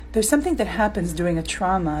There's something that happens during a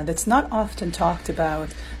trauma that's not often talked about,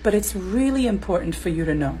 but it's really important for you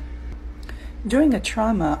to know. During a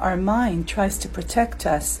trauma, our mind tries to protect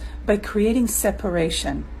us by creating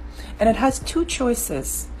separation, and it has two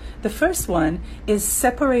choices. The first one is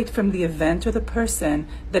separate from the event or the person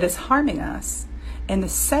that is harming us, and the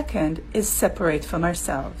second is separate from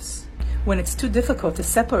ourselves. When it's too difficult to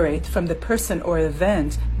separate from the person or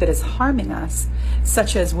event that is harming us,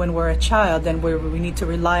 such as when we're a child and we need to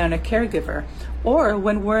rely on a caregiver, or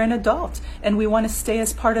when we're an adult and we want to stay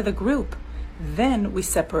as part of the group, then we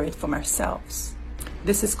separate from ourselves.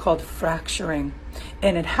 This is called fracturing,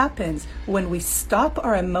 and it happens when we stop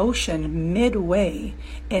our emotion midway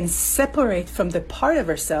and separate from the part of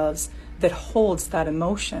ourselves that holds that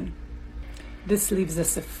emotion. This leaves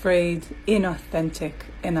us afraid, inauthentic,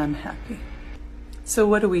 and unhappy. So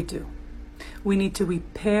what do? We need to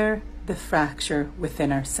repair the fracture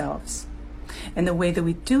within ourselves. And the way that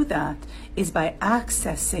we do that is by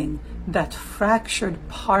accessing that fractured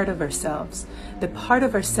part of ourselves, the part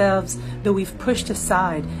of ourselves that we've pushed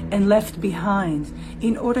aside and left behind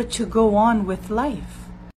in order to go on with life.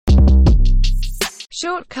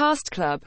 Shortcast Club.